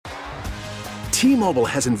T-Mobile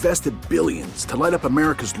has invested billions to light up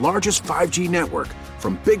America's largest 5G network,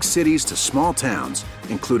 from big cities to small towns,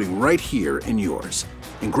 including right here in yours.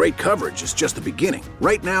 And great coverage is just the beginning.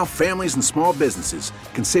 Right now, families and small businesses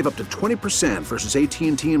can save up to 20% versus AT&T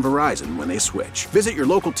and Verizon when they switch. Visit your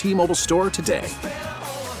local T-Mobile store today.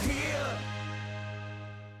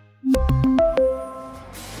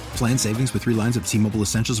 Plan savings with 3 lines of T-Mobile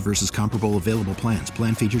Essentials versus comparable available plans.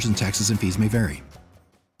 Plan features and taxes and fees may vary.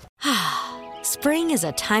 Spring is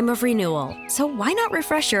a time of renewal, so why not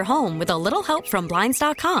refresh your home with a little help from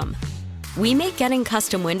Blinds.com? We make getting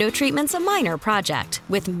custom window treatments a minor project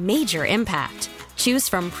with major impact. Choose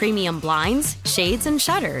from premium blinds, shades, and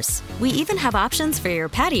shutters. We even have options for your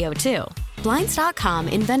patio, too. Blinds.com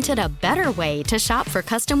invented a better way to shop for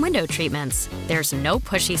custom window treatments. There's no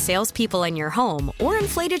pushy salespeople in your home or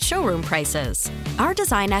inflated showroom prices. Our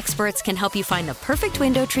design experts can help you find the perfect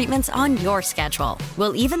window treatments on your schedule.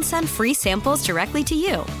 We'll even send free samples directly to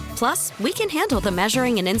you. Plus, we can handle the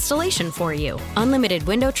measuring and installation for you. Unlimited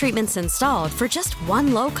window treatments installed for just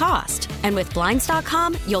one low cost. And with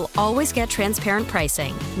Blinds.com, you'll always get transparent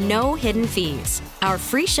pricing. No hidden fees. Our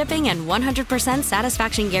free shipping and 100%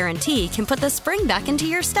 satisfaction guarantee can put the spring back into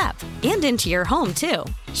your step and into your home, too.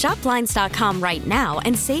 Shop Blinds.com right now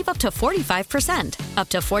and save up to 45%. Up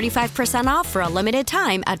to 45% off for a limited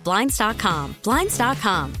time at Blinds.com.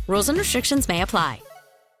 Blinds.com. Rules and restrictions may apply.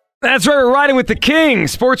 That's right, we're riding with the King.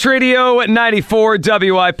 Sports Radio 94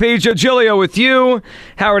 WIP. Joe Giglio with you.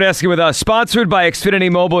 Howard Eskin with us. Sponsored by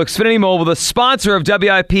Xfinity Mobile. Xfinity Mobile, the sponsor of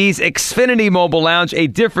WIP's Xfinity Mobile Lounge, a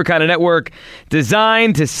different kind of network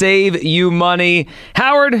designed to save you money.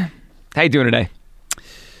 Howard, how you doing today?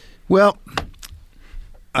 Well,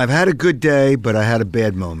 I've had a good day, but I had a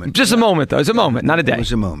bad moment. Just a moment, though. It's a moment, not a day. It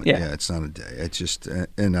was a moment. Yeah, it's not a day. It's just,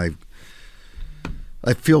 and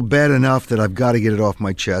I feel bad enough that I've got to get it off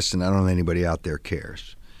my chest, and I don't know if anybody out there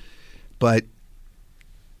cares. But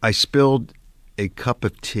I spilled a cup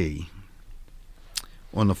of tea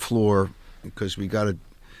on the floor because we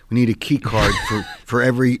need a key card for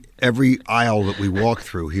every aisle that we walk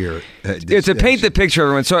through here. To paint the picture,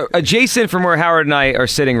 everyone. So adjacent from where Howard and I are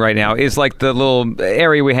sitting right now is like the little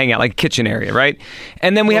area we hang out, like a kitchen area, right?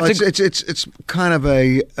 And then it's kind of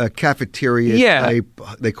a cafeteria type.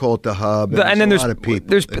 They call it the hub. And then there's a lot of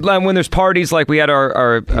people. When there's parties, like we had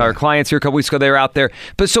our clients here a couple weeks ago, they were out there.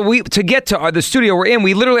 But so to get to the studio we're in,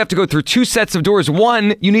 we literally have to go through 2 sets of doors.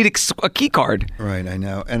 One, you need a key card. Right, I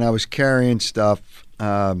know. And I was carrying stuff.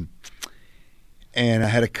 And I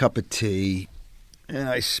had a cup of tea, and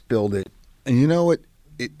I spilled it. And you know what?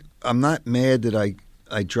 I'm not mad that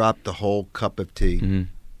I dropped the whole cup of tea,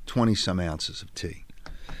 20-some ounces of tea.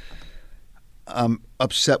 I'm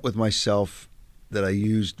upset with myself that I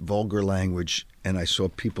used vulgar language, and I saw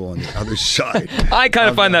people on the other side. I kind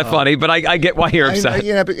of find that funny, but I get why you're upset.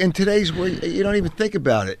 But in today's world, you don't even think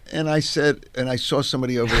about it. And I saw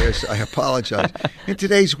somebody over there, so I apologize. In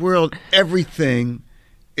today's world, everything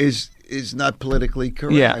is not politically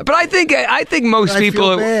correct. Yeah, but I think most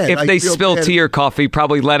people, if they spill tea or coffee,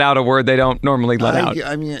 probably let out a word they don't normally let out.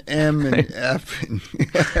 I mean, M and F. And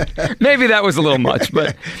maybe that was a little much,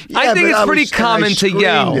 but I think it's pretty common to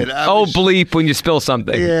yell, bleep, when you spill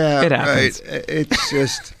something. Yeah, it happens. Right. It's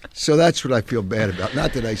just, so that's what I feel bad about.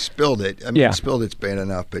 Not that I spilled it. I mean, spilled it's bad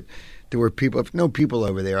enough, but there were people, if no people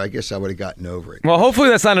over there, I guess I would have gotten over it. Well, hopefully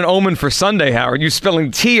that's not an omen for Sunday, Howard. You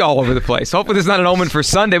spilling tea all over the place. Hopefully that's not an omen for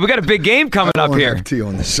Sunday. We got a big game coming up here. Have tea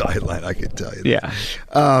on the sideline, I can tell you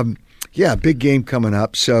that. Yeah. Big game coming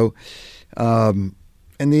up. So, and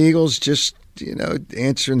the Eagles just,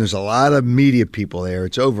 answering. There's a lot of media people there.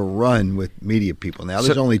 It's overrun with media people now.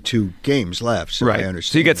 There's only 2 games left, so I understand.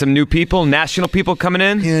 So you got some new people, national people coming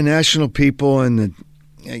in? Yeah, national people, and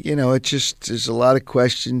it just, there's a lot of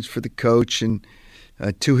questions for the coach, and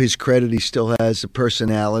to his credit, he still has a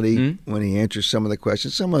personality when he answers some of the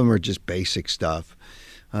questions. Some of them are just basic stuff.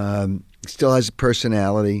 He still has a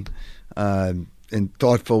personality and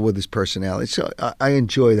thoughtful with his personality. So I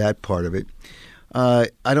enjoy that part of it. I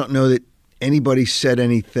don't know that anybody said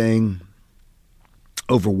anything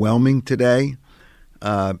overwhelming today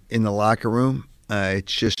in the locker room.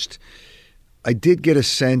 It's just, I did get a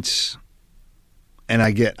sense. And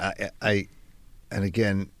and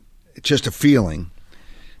again, it's just a feeling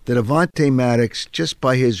that Avonte Maddox, just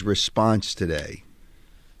by his response today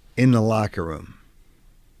in the locker room,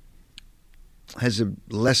 has a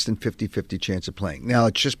less than 50-50 chance of playing. Now,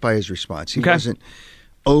 it's just by his response. He wasn't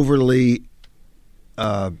overly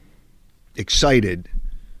excited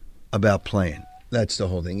about playing. That's the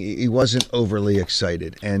whole thing. He wasn't overly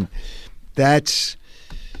excited. And that's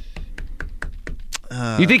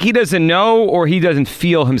You think he doesn't know, or he doesn't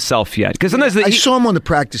feel himself yet? Because sometimes I saw him on the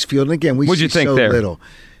practice field, and again, we What'd see you think so there? little.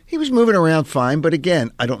 He was moving around fine, but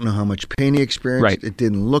again, I don't know how much pain he experienced. Right. It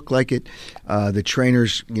didn't look like it. The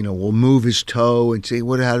trainers, will move his toe and say,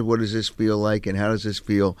 what does this feel like, and how does this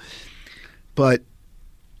feel? But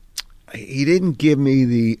he didn't give me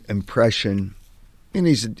the impression, and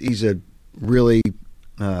he's a really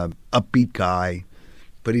upbeat guy,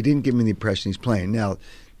 but he didn't give me the impression he's playing. Now,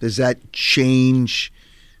 does that change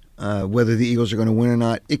whether the Eagles are going to win or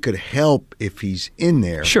not? It could help if he's in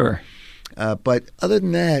there. Sure. But other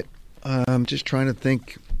than that, I'm just trying to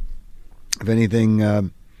think if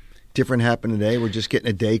anything different happened today. We're just getting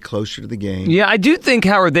a day closer to the game. Yeah, I do think,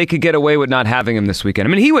 Howard, they could get away with not having him this weekend.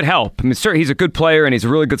 I mean, he would help. I mean, sure, he's a good player and he's a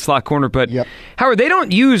really good slot corner, but Yep. Howard, they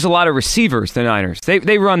don't use a lot of receivers, the Niners. They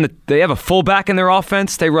have a fullback in their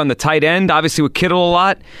offense. They run the tight end, obviously with Kittle a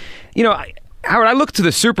lot. Howard, I look to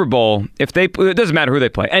the Super Bowl. It doesn't matter who they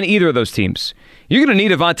play, and either of those teams. You're going to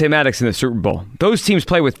need Avonte Maddox in the Super Bowl. Those teams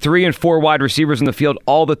play with 3 and 4 wide receivers in the field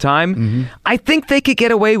all the time. Mm-hmm. I think they could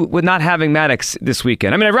get away with not having Maddox this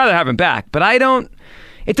weekend. I mean, I'd rather have him back, but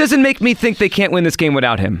it doesn't make me think they can't win this game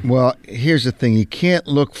without him. Well, here's the thing. You can't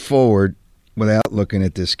look forward without looking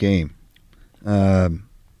at this game.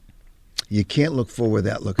 You can't look forward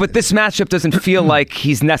without looking But this matchup doesn't feel like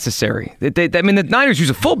he's necessary. The Niners use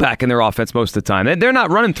a fullback in their offense most of the time. They're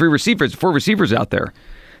not running 4 receivers out there.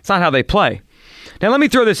 It's not how they play. Now, let me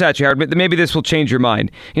throw this at you, Howard. Maybe this will change your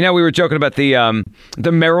mind. We were joking about the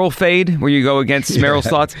Merrill fade, where you go against Merrill's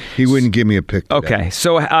thoughts. He wouldn't give me a pick today. Okay,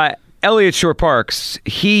 so Elliot Shore-Parks,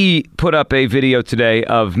 he put up a video today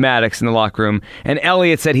of Maddox in the locker room, and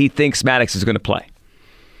Elliot said he thinks Maddox is going to play.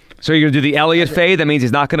 So you're going to do the Elliott fade? That means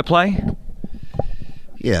he's not going to play?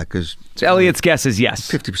 Yeah, because So Elliott's guess is yes.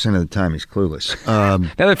 50% of the time he's clueless.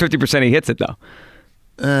 The other 50% he hits it, though.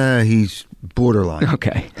 He's borderline.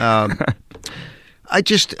 Okay. I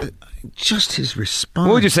just his response.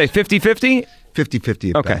 What would you say, 50-50?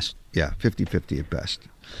 50-50 at Okay. best. Yeah, 50-50 at best.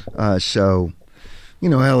 So,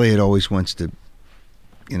 Elliott always wants to,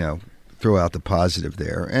 throw out the positive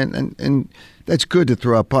there. And that's good to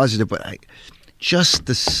throw out positive, but just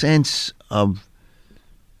the sense of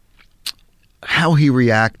how he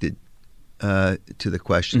reacted to the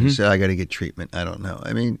question. He said, I got to get treatment. I don't know.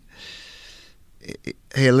 I mean,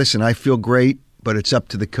 hey, listen, I feel great, but it's up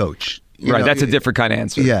to the coach. Right, that's a different kind of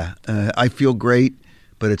answer. Yeah, I feel great,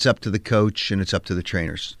 but it's up to the coach and it's up to the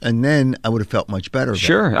trainers. And then I would have felt much better.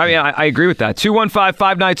 Sure. I mean, I agree with that.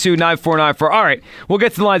 215-592-9494. All right, we'll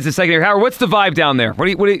get to the lines in a second here. Howard, what's the vibe down there?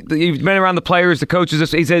 You've been around the players, the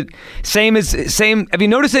coaches. He said, same. Have you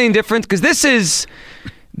noticed anything different? Because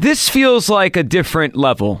this feels like a different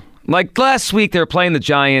level. Like last week, they were playing the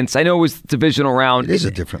Giants. I know it was divisional round. It is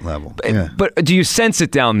a different level. Yeah. But do you sense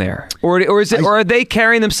it down there, or are they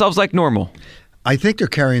carrying themselves like normal? I think they're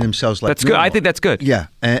carrying themselves like that's normal. good. I think that's good. Yeah,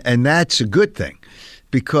 and that's a good thing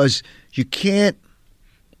because you can't.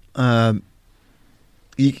 And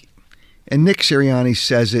Nick Sirianni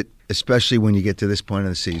says it, especially when you get to this point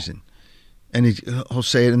of the season, and he'll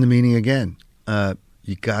say it in the meeting again.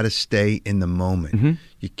 You got to stay in the moment. Mm-hmm.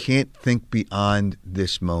 You can't think beyond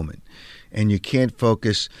this moment. And you can't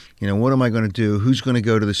focus, what am I going to do? Who's going to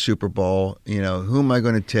go to the Super Bowl? Who am I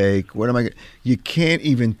going to take? You can't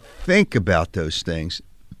even think about those things.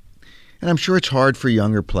 And I'm sure it's hard for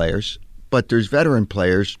younger players, but there's veteran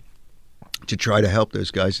players to try to help those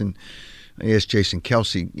guys. And I asked Jason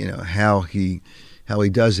Kelsey, how he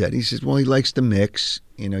does that. He says, well, he likes to mix.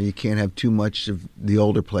 You can't have too much of the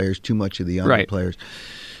older players, too much of the younger players.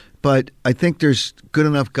 But I think there's good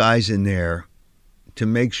enough guys in there to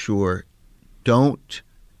make sure don't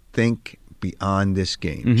think beyond this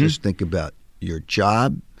game. Mm-hmm. Just think about your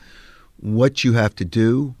job, what you have to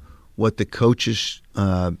do, what the coaches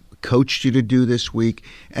coached you to do this week.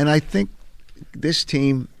 And I think this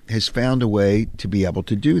team has found a way to be able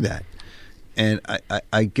to do that. And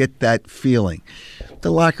I get that feeling.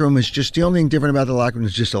 The locker room is just, the only thing different about the locker room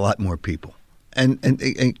is just a lot more people. And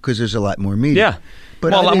because there's a lot more media. Yeah.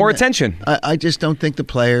 But a lot more attention. I just don't think the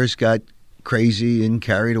players got crazy and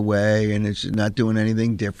carried away and it's not doing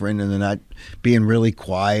anything different and they're not being really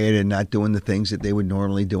quiet and not doing the things that they would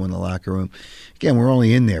normally do in the locker room. Again, we're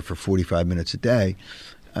only in there for 45 minutes a day.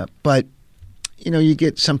 But,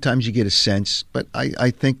 sometimes you get a sense, but I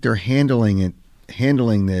think they're handling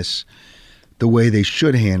this the way they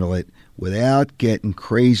should handle it without getting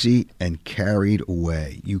crazy and carried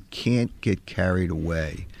away. You can't get carried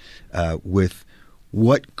away with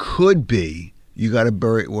what could be. You got to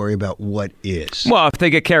worry about what is. Well, if they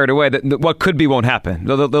get carried away, what could be won't happen.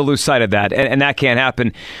 They'll lose sight of that, and that can't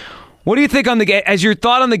happen. What do you think on the game? Has your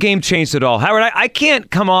thought on the game changed at all? Howard, I can't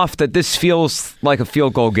come off that this feels like a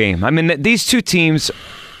field goal game. I mean, these two teams,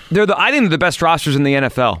 I think they're the best rosters in the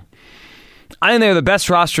NFL. I think they're the best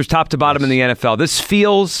rosters top to bottom in the NFL. This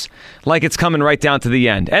feels like it's coming right down to the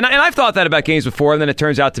end. And I've thought that about games before, and then it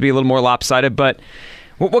turns out to be a little more lopsided. But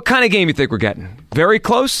what kind of game do you think we're getting? Very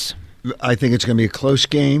close? I think it's going to be a close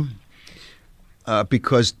game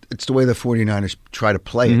because it's the way the 49ers try to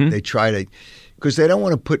play it. They try to, because they don't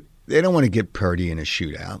want to get Purdy in a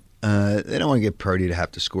shootout. They don't want to get Purdy to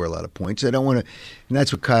have to score a lot of points. They don't want to, and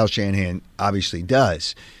that's what Kyle Shanahan obviously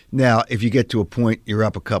does. Now, if you get to a point you're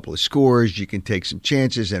up a couple of scores, you can take some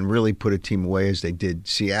chances and really put a team away as they did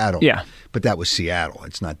Seattle. Yeah. But that was Seattle.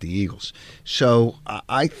 It's not the Eagles. So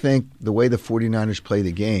I think the way the 49ers play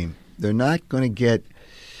the game, they're not going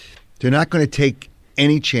to take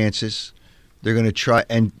any chances. They're going to try,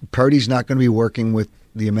 and Purdy's not going to be working with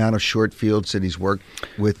the amount of short fields that he's worked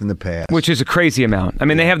with in the past. Which is a crazy amount. I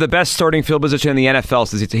mean, they have the best starting field position in the NFL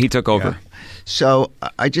since he took over. Yeah. So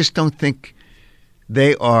I just don't think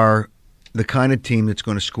they are the kind of team that's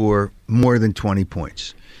going to score more than 20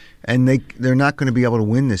 points. And they're not going to be able to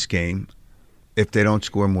win this game if they don't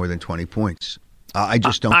score more than 20 points. I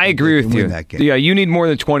just don't think agree they can with you. Win that game. Yeah, you need more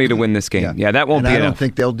than 20 to win this game. Yeah, that won't be enough. I don't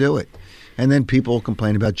think they'll do it. And then people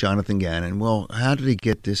complain about Jonathan Gannon. Well, how did he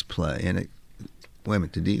get this play? And wait a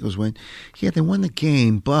minute, did the Eagles win? Yeah, they won the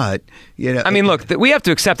game, but I mean, look, we have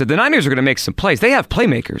to accept that the Niners are going to make some plays. They have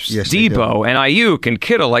playmakers, yes, Debo and Ayuk and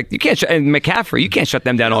Kittle. Like you can't, and McCaffrey. You can't shut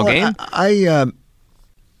them down all game. I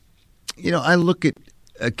look at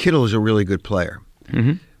Kittle as a really good player,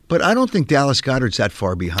 but I don't think Dallas Goedert's that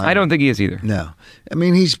far behind. I don't think he is either. No, I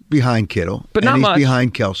mean he's behind Kittle, but not much. He's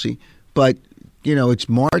behind Kelsey, but. It's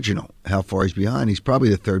marginal how far he's behind. He's probably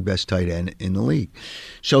the third best tight end in the league.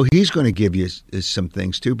 So he's going to give you some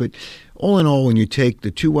things too. But all in all, when you take the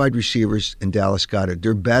two wide receivers and Dallas Goedert,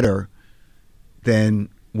 they're better than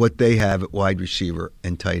what they have at wide receiver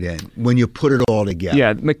and tight end when you put it all together.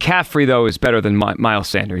 Yeah, McCaffrey, though, is better than Miles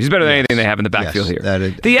Sanders. He's better than anything they have in the backfield here.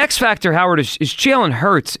 The X factor, Howard, is Jalen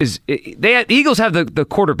Hurts. The Eagles have the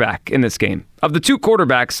quarterback in this game. Of the two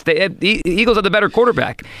quarterbacks, the Eagles have the better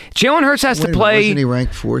quarterback. Jalen Hurts has to play. Wasn't he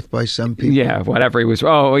ranked fourth by some people? Yeah, whatever he was.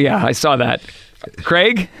 Oh, yeah, I saw that.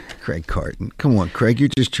 Craig Carton. Come on, Craig. You're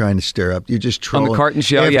just trying to stir up. You're just trolling. On the Carton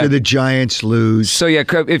show, after the Giants lose. So, yeah,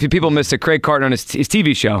 if people missed it, Craig Carton on his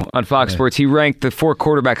TV show on Fox Sports, he ranked the four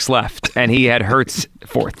quarterbacks left, and he had Hurts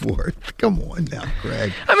fourth. Come on now,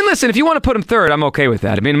 Craig. I mean, listen, if you want to put him third, I'm okay with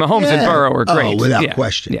that. I mean, Mahomes and Burrow are great. Without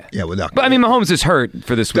question. Yeah, without question. But, I mean, Mahomes is hurt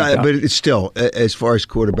for this week. But it's still, as far as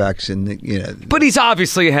quarterbacks and, But he's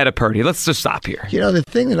obviously ahead of Purdy. Let's just stop here. The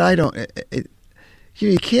thing that I don't...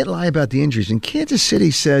 you can't lie about the injuries. And Kansas City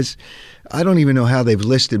says, I don't even know how they've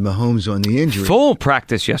listed Mahomes on the injury. Full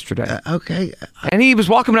practice yesterday. Okay. And he was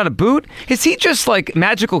walking without a boot? Is he just like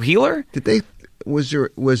magical healer? Was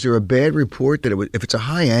there a bad report that if it's a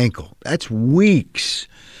high ankle, that's weeks?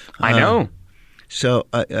 I know. So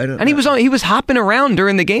I don't. And he was hopping around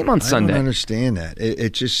during the game on Sunday. I don't understand that.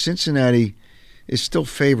 It's just Cincinnati is still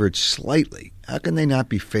favored slightly. How can they not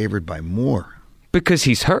be favored by more? Because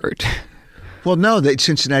he's hurt. Well, no,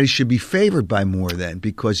 Cincinnati should be favored by more then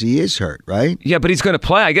because he is hurt, right? Yeah, but he's going to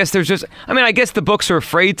play. I guess I guess the books are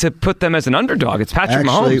afraid to put them as an underdog. It's Patrick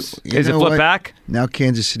Mahomes. Is it flipped back? Now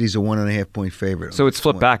Kansas City's a 1.5 point favorite. So it's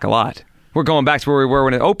flipped back a lot. We're going back to where we were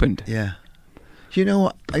when it opened. Yeah.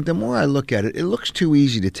 The more I look at it, it looks too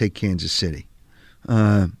easy to take Kansas City.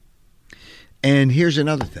 And here's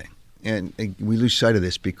another thing. And we lose sight of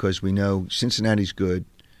this because we know Cincinnati's good.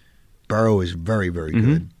 Burrow is very, very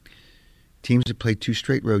good. Teams that played 2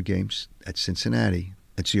 straight road games at Cincinnati,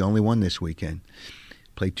 that's the only one this weekend,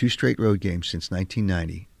 played 2 straight road games since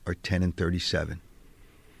 1990, are 10-37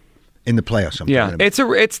 in the playoffs.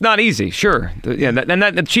 It's not easy, sure.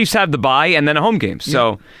 The Chiefs have the bye and then a home game.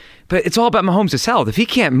 So, but it's all about Mahomes' health. If he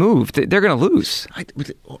can't move, they're going to lose.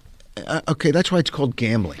 Okay, that's why it's called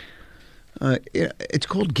gambling. It's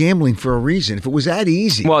called gambling for a reason. If it was that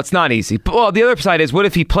easy, well, it's not easy. Well, the other side is, what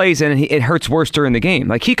if he plays and it hurts worse during the game?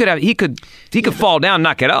 Like he could fall down, and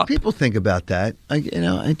not get up. People think about that.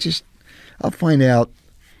 I'll find out.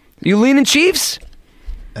 You leaning Chiefs?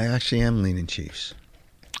 I actually am leaning Chiefs.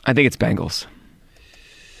 I think it's Bengals.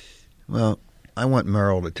 Well, I want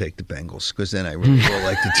Merrill to take the Bengals because then I really will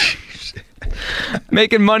like the Chiefs.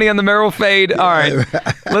 Making money on the Merrill fade. All right,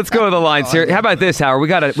 let's go to the lines here. How about this, Howard? We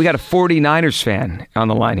got a 49ers fan on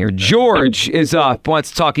the line here. George is up. Wants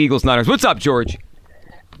to talk Eagles Niners. What's up, George?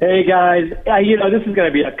 Hey guys. This is going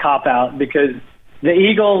to be a cop out because the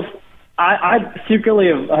Eagles. I secretly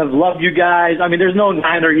have loved you guys. I mean, there's no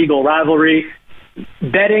Niner-Eagle rivalry,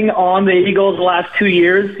 betting on the Eagles the last 2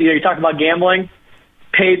 years, you're talking about gambling,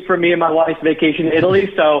 paid for me and my wife's vacation to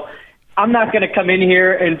Italy. So I'm not going to come in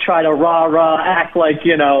here and try to rah-rah act like,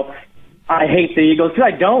 I hate the Eagles,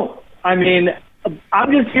 because I don't. I mean,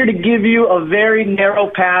 I'm just here to give you a very narrow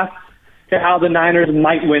path to how the Niners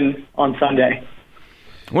might win on Sunday.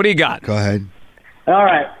 What do you got? Go ahead. All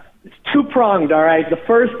right. It's two-pronged, all right? The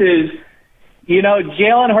first is,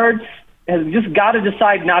 Jalen Hurts has just got to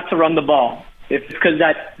decide not to run the ball. If it's because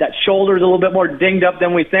that shoulder is a little bit more dinged up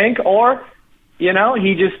than we think, or,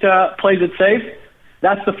 he just plays it safe.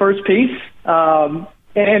 That's the first piece. And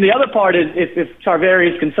the other part is if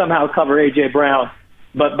Charvarius can somehow cover A.J. Brown.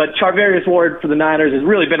 But Charvarius Ward for the Niners has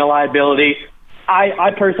really been a liability.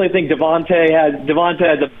 I personally think Devontae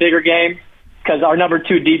has a bigger game because our number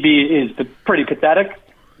 2 DB is pretty pathetic.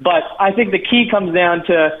 But I think the key comes down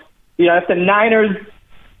to, if the Niners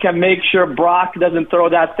can make sure Brock doesn't throw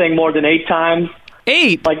that thing more than 8 times.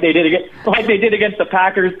 8? Like they did against the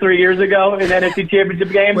Packers 3 years ago in the NFC Championship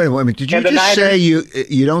game. Wait a minute. Did you just say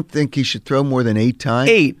you don't think he should throw more than 8 times?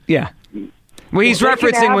 8, yeah. Well, he's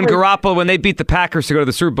referencing when Garoppolo, when they beat the Packers to go to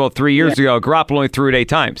the Super Bowl 3 years ago, Garoppolo only threw it 8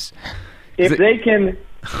 times. If they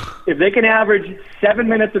can average 7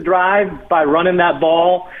 minutes of drive by running that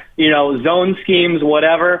ball, zone schemes,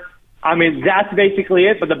 whatever, I mean, that's basically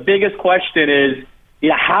it. But the biggest question is,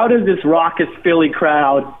 how does this raucous Philly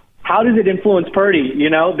crowd, how does it influence Purdy,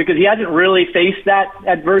 because he hasn't really faced that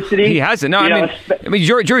adversity. He hasn't. No, I mean,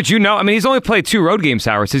 George, he's only played 2 road games,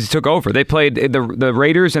 Howard, since he took over. They played the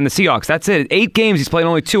Raiders and the Seahawks. That's it. 8 games, he's played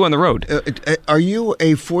only 2 on the road. Are you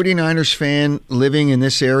a 49ers fan living in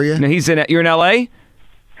this area? No, you're in L.A.?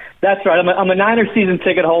 That's right. I'm a Niners season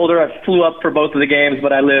ticket holder. I flew up for both of the games,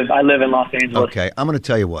 but I live in Los Angeles. Okay, I'm going to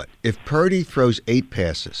tell you what. If Purdy throws 8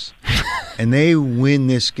 passes and they win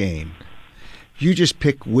this game, you just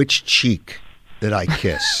pick which cheek that I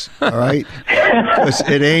kiss, all right? Because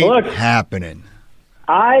it ain't happening.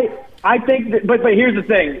 I think that, but here's the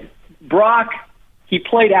thing. Brock, he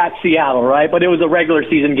played at Seattle, right? But it was a regular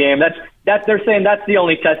season game. That's they're saying that's the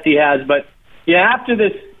only test he has. But after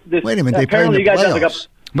this wait a minute, they play in the playoffs.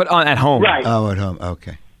 But at home. Right. Oh, at home.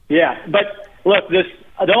 Okay. Yeah, but look,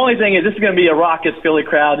 the only thing is this is going to be a raucous Philly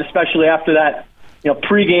crowd, especially after that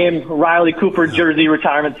pregame Riley Cooper jersey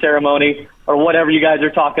retirement ceremony or whatever you guys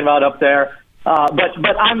are talking about up there.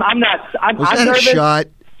 But I'm not. Was I'm that nervous. A shot?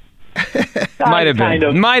 Might have been. Kind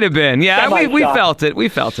of. Might have been. Yeah, we felt it. We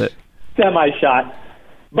felt it. Semi-shot.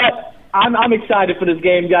 But I'm excited for this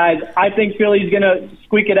game, guys. I think Philly's going to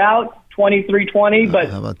squeak it out, 23-20.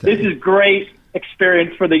 But this is great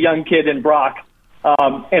experience for the young kid in Brock.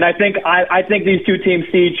 And I think these two teams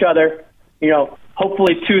see each other,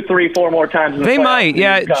 hopefully 2, 3, 4 more times. In the they playoffs. might,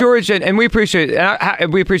 yeah, George, and we appreciate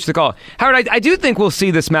the call. Howard, I do think we'll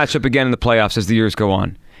see this matchup again in the playoffs as the years go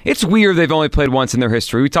on. It's weird they've only played once in their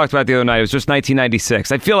history. We talked about it the other night. It was just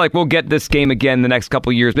 1996. I feel like we'll get this game again the next couple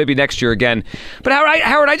of years, maybe next year again. But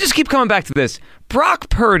Howard, I just keep coming back to this. Brock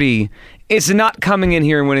Purdy is not coming in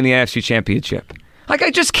here and winning the AFC Championship. Like, I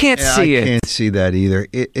just can't see it. I can't see that either.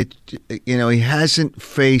 He hasn't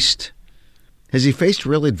faced. Has he faced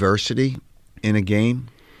real adversity in a game?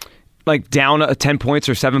 Like down 10 points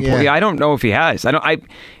or 7 points? Yeah, I don't know if he has.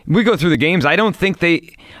 We go through the games. I don't think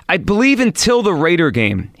I believe until the Raider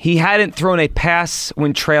game, he hadn't thrown a pass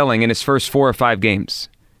when trailing in his first 4 or 5 games.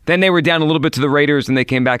 Then they were down a little bit to the Raiders and they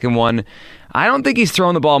came back and won. I don't think he's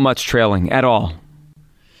thrown the ball much trailing at all.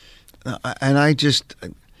 And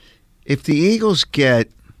if the Eagles get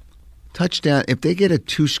touchdown, if they get a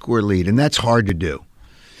 2-score lead, and that's hard to do.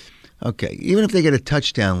 Okay, even if they get a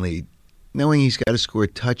touchdown lead, knowing he's got to score a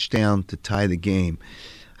touchdown to tie the game,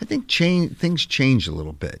 I think things change a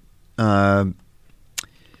little bit. I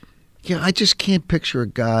just can't picture a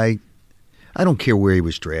guy. I don't care where he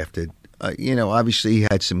was drafted. Obviously he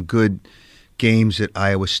had some good games at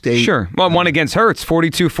Iowa State. Sure. Well, one against Hurts,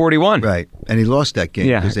 42-41. Right, and he lost that game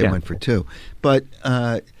because they went for 2. But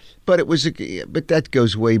it was. But that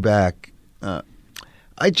goes way back.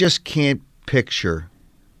 I just can't picture.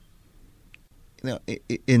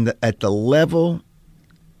 At the level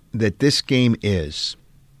that this game is,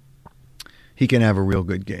 he can have a real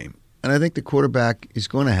good game. And I think the quarterback is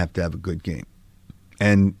going to have a good game.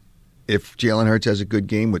 And if Jalen Hurts has a good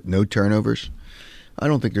game with no turnovers, I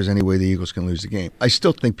don't think there's any way the Eagles can lose the game. I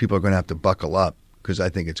still think people are going to have to buckle up because I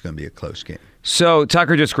think it's going to be a close game. So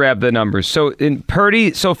Tucker just grabbed the numbers. So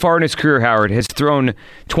Purdy, so far in his career, Howard, has thrown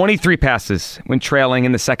 23 passes when trailing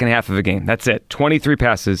in the second half of a game. That's it, 23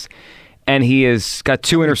 passes. And he has got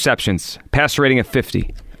 2 interceptions, pass rating of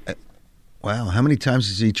 50. Wow. How many times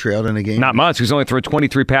has he trailed in a game? Not much. He's only thrown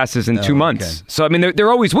 23 passes in 2 months. Okay. So, I mean, they're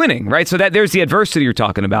always winning, right? So there's the adversity you're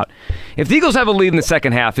talking about. If the Eagles have a lead in the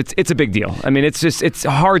second half, it's a big deal. I mean, it's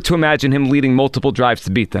hard to imagine him leading multiple drives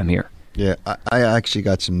to beat them here. Yeah, I actually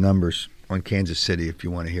got some numbers on Kansas City if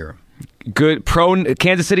you want to hear them. Good pro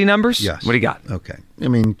Kansas City numbers? Yes. What do you got? Okay. I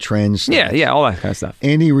mean, trends. Yeah, all that kind of stuff.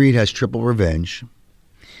 Andy Reid has triple revenge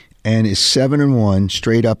and is 7-1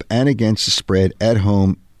 straight up and against the spread at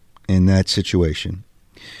home in that situation.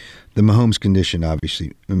 The Mahomes condition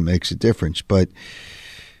obviously makes a difference, but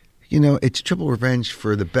it's triple revenge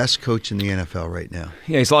for the best coach in the NFL right now.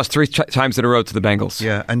 Yeah, he's lost 3 times in a row to the Bengals.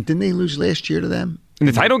 Yeah, and didn't they lose last year to them? In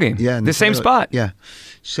the title game. Yeah. The same spot. Yeah.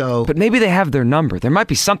 But maybe they have their number. There might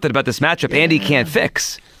be something about this matchup Andy can't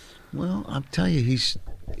fix. Well, I'll tell you, he's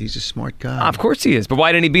a smart guy. Of course he is, but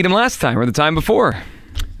why didn't he beat him last time or the time before?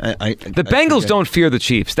 The Bengals don't fear the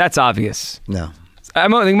Chiefs. That's obvious. No. I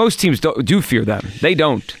think most teams do fear them. They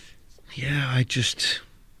don't. Yeah, it's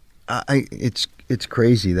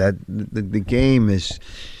crazy that the game is.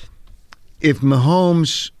 If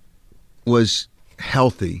Mahomes was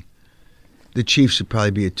healthy, the Chiefs would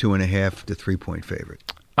probably be a 2.5 to 3 point favorite.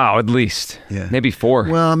 Oh, at least. Yeah. Maybe 4.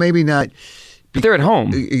 Well, maybe not. But they're at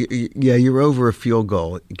home. Yeah, you're over a field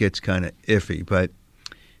goal. It gets kind of iffy. But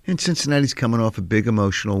Cincinnati's coming off a big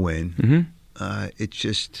emotional win. Mm-hmm. It's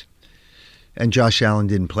just. And Josh Allen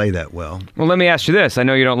didn't play that well. Well, let me ask you this. I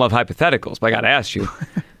know you don't love hypotheticals, but I got to ask you.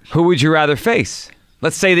 Who would you rather face?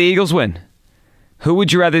 Let's say the Eagles win. Who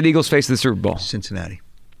would you rather the Eagles face in the Super Bowl? Cincinnati.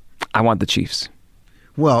 I want the Chiefs.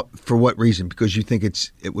 Well, for what reason? Because you think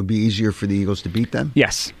it would be easier for the Eagles to beat them?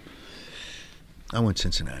 Yes. I want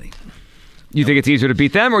Cincinnati. You think it's easier to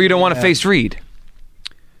beat them, or you don't want to face Reid?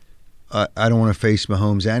 I don't want to face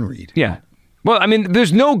Mahomes and Reid. Yeah. Well, I mean,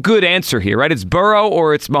 there's no good answer here, right? It's Burrow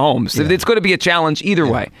or it's Mahomes. Yeah. It's going to be a challenge either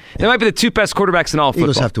way. They might be the 2 best quarterbacks in all of football.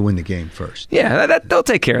 Eagles have to win the game first. Yeah, they'll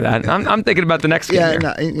take care of that. I'm thinking about the next game here.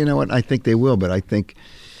 No, you know what? I think they will, but I think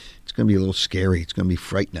it's going to be a little scary. It's going to be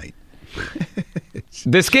fright night.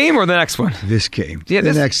 This game or the next one? This game. Yeah,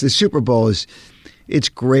 the Super Bowl it's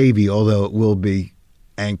gravy, although it will be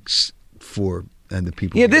angst for the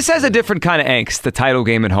people. Yeah, this has a different kind of angst, the title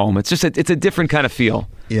game at home. It's a different kind of feel.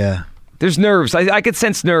 Yeah. There's nerves. I could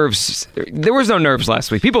sense nerves. There was no nerves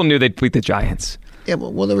last week. People knew they'd beat the Giants. Yeah,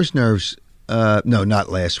 well, there was nerves. No,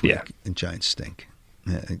 not last week. Yeah. And Giants stink.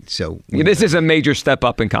 This is a major step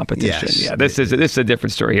up in competition. Yes. Yeah, this is a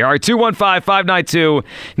different story here. All right,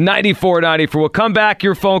 215-592-9494. We'll come back.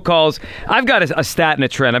 Your phone calls. I've got a stat and a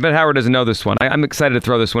trend. I bet Howard doesn't know this one. I'm excited to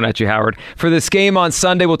throw this one at you, Howard. For this game on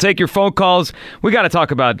Sunday, we'll take your phone calls. We got to talk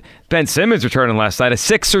about Ben Simmons returning last night. A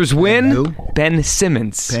Sixers win. Ben who? Ben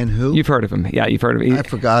Simmons. Ben who? You've heard of him. Yeah, you've heard of him. I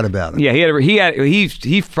forgot about him. Yeah,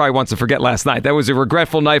 he probably wants to forget last night. That was a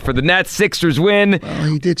regretful night for the Nets. Sixers win. Well,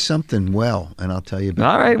 he did something well, and I'll tell you about it.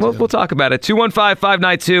 All right, we'll talk about it.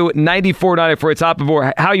 215-592-9494. It's Hop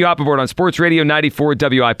Aboard. How you hop aboard on Sports Radio 94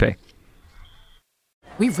 WIP.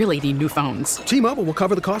 We really need new phones. T-Mobile will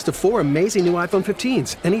cover the cost of 4 amazing new iPhone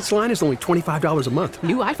 15s, and each line is only $25 a month.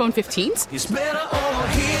 New iPhone 15s? It's better over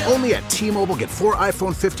here. Only at T-Mobile, get 4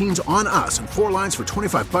 iPhone 15s on us and 4 lines for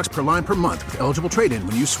 $25 per line per month with eligible trade-in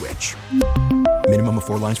when you switch. Minimum of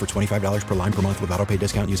 4 lines for $25 per line per month with autopay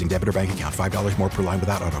discount using debit or bank account. $5 more per line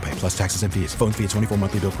without autopay, plus taxes and fees. Phone fee at 24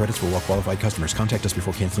 monthly bill credits for well-qualified customers. Contact us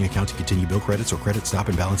before canceling account to continue bill credits or credit stop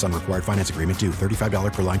and balance on required finance agreement due.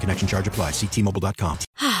 $35 per line connection charge applies. See T-Mobile.com.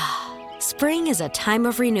 Spring is a time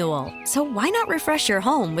of renewal, so why not refresh your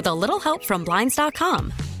home with a little help from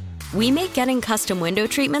Blinds.com? We make getting custom window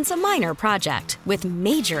treatments a minor project with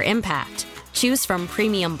major impact. Choose from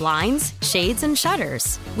premium blinds, shades, and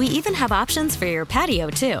shutters. We even have options for your patio,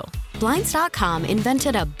 too. Blinds.com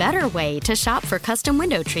invented a better way to shop for custom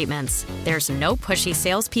window treatments. There's no pushy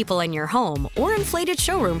salespeople in your home or inflated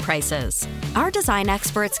showroom prices. Our design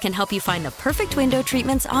experts can help you find the perfect window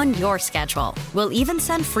treatments on your schedule. We'll even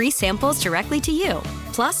send free samples directly to you.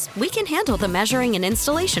 Plus, we can handle the measuring and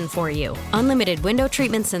installation for you. Unlimited window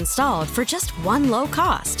treatments installed for just one low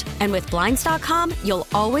cost. And with Blinds.com, you'll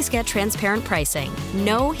always get transparent pricing.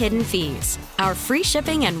 No hidden fees. Our free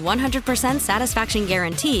shipping and 100% satisfaction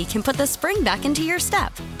guarantee can put the spring back into your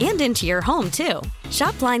step and into your home, too.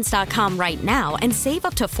 Shop Blinds.com right now and save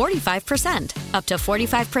up to 45%. Up to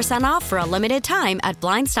 45% off for a limited time at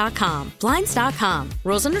Blinds.com. Blinds.com.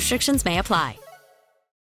 Rules and restrictions may apply.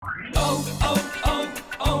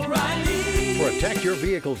 O'Reilly. For a Protect your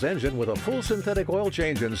vehicle's engine with a full synthetic oil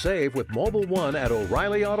change and save with Mobil 1 at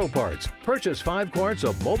O'Reilly Auto Parts. Purchase 5 quarts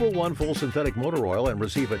of Mobil 1 full synthetic motor oil and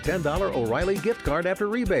receive a $10 O'Reilly gift card after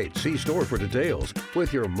rebate. See store for details.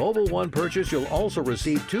 With your Mobil 1 purchase, you'll also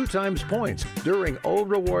receive 2 times points during O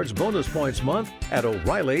Rewards Bonus Points Month at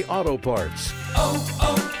O'Reilly Auto Parts.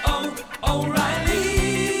 O'Reilly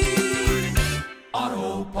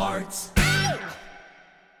Auto Parts.